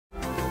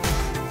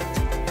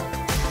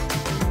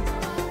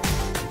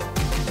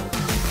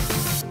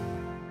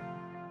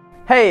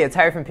Hey, it's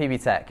Harry from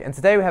PB Tech, and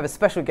today we have a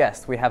special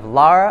guest. We have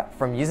Lara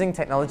from Using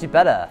Technology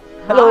Better.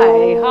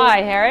 Hello!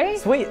 Hi Harry.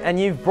 Sweet, and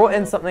you've brought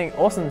in something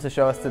awesome to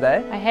show us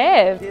today. I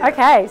have. Yeah.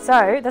 Okay,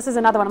 so this is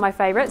another one of my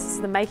favourites. This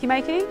is the Makey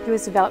Makey. It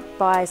was developed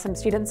by some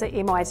students at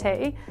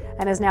MIT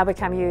and has now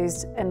become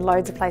used in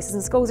loads of places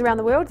and schools around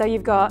the world. So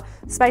you've got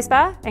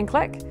spacebar and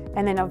click,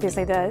 and then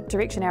obviously the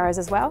direction arrows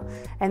as well.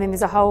 And then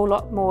there's a whole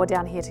lot more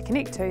down here to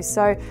connect to.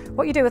 So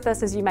what you do with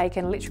this is you make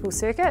an electrical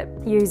circuit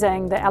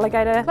using the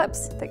alligator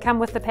clips that come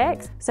with the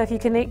packs. So if you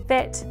connect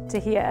that to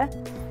here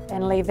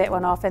and leave that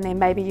one off, and then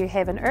maybe you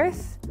have an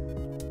earth,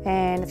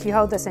 and if you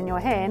hold this in your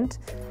hand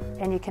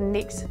and you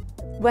connect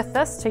with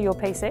this to your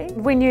PC,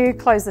 when you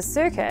close the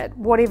circuit,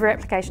 whatever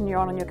application you're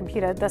on your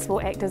computer, this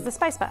will act as the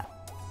spacebar.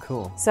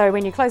 Cool. So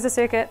when you close the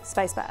circuit,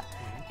 spacebar.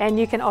 And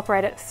you can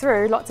operate it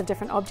through lots of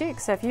different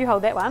objects. So if you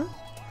hold that one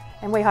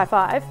and we high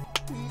five,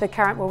 the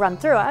current will run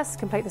through us,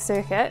 complete the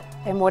circuit,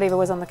 and whatever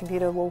was on the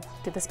computer will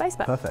do the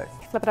spacebar.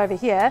 Perfect. Flip it over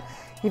here,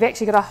 you've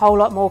actually got a whole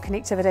lot more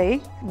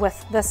connectivity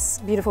with this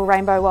beautiful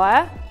rainbow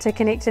wire to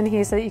connect in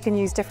here so that you can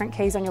use different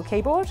keys on your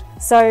keyboard.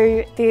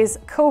 So there's a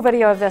cool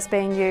video of this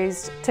being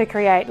used to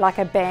create like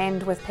a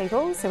band with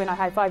people. So when I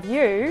high five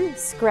you,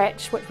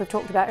 Scratch, which we've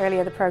talked about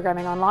earlier, the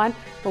programming online,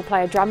 will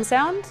play a drum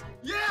sound.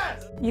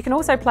 Yes! You can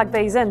also plug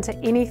these into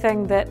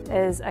anything that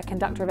is a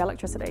conductor of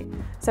electricity.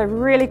 So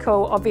really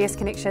cool, obvious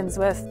connections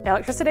with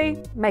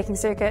electricity, making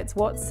circuits,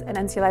 what's an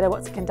insulator,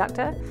 what's a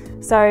conductor.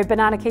 So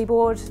banana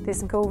keyboard, there's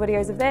some cool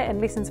videos of that and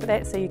lessons for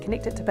that. So you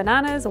connect it to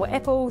bananas or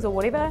apples or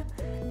whatever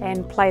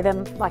and play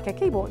them like a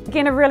keyboard.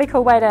 Again, a really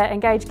cool way to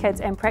engage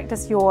kids and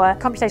practice your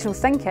computational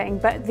thinking,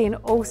 but then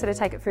also to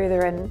take it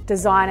further in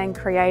designing,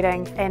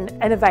 creating and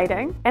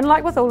innovating. And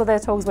like with all of the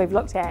tools we've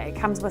looked at, it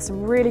comes with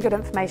some really good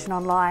information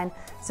online,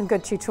 some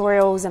good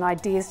tutorials and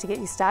ideas to get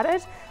you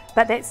started.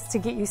 But that's to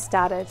get you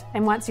started,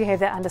 and once you have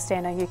that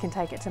understanding, you can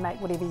take it to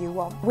make whatever you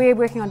want. We're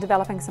working on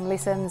developing some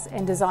lessons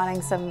and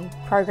designing some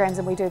programs,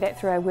 and we do that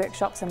through our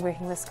workshops and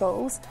working with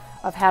schools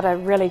of how to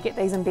really get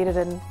these embedded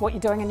in what you're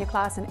doing in your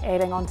class and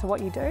adding on to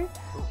what you do,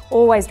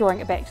 always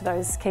drawing it back to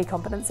those key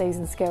competencies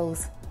and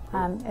skills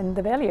and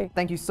the value.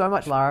 Thank you so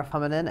much, Lara, for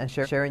coming in and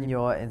sharing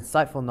your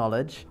insightful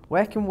knowledge.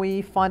 Where can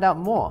we find out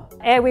more?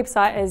 Our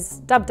website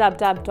is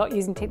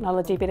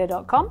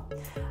www.usingtechnologybetter.com.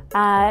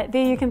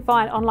 There you can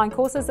find online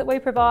courses that we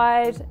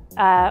provide,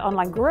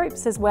 online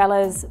groups, as well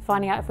as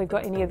finding out if we've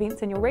got any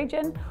events in your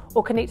region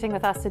or connecting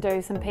with us to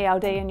do some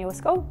PLD in your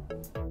school.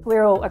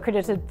 We're all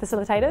accredited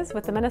facilitators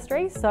with the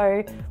ministry,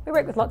 so we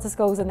work with lots of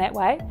schools in that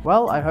way.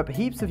 Well, I hope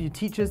heaps of you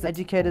teachers,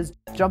 educators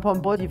jump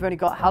on board. You've only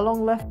got how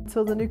long left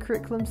till the new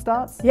curriculum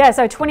starts? Yeah,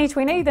 so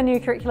 2020, the new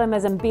curriculum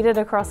is embedded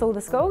across all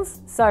the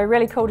schools. So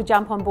really cool to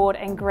jump on board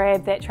and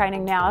grab that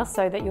training now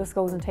so that your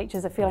schools and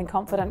teachers are feeling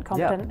confident,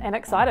 competent and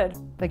excited.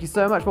 Thank you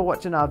so much for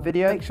watching our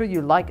video. Make sure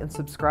you like and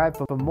subscribe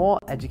for more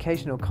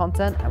educational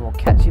content, and we'll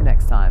catch you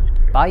next time.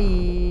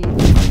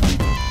 Bye!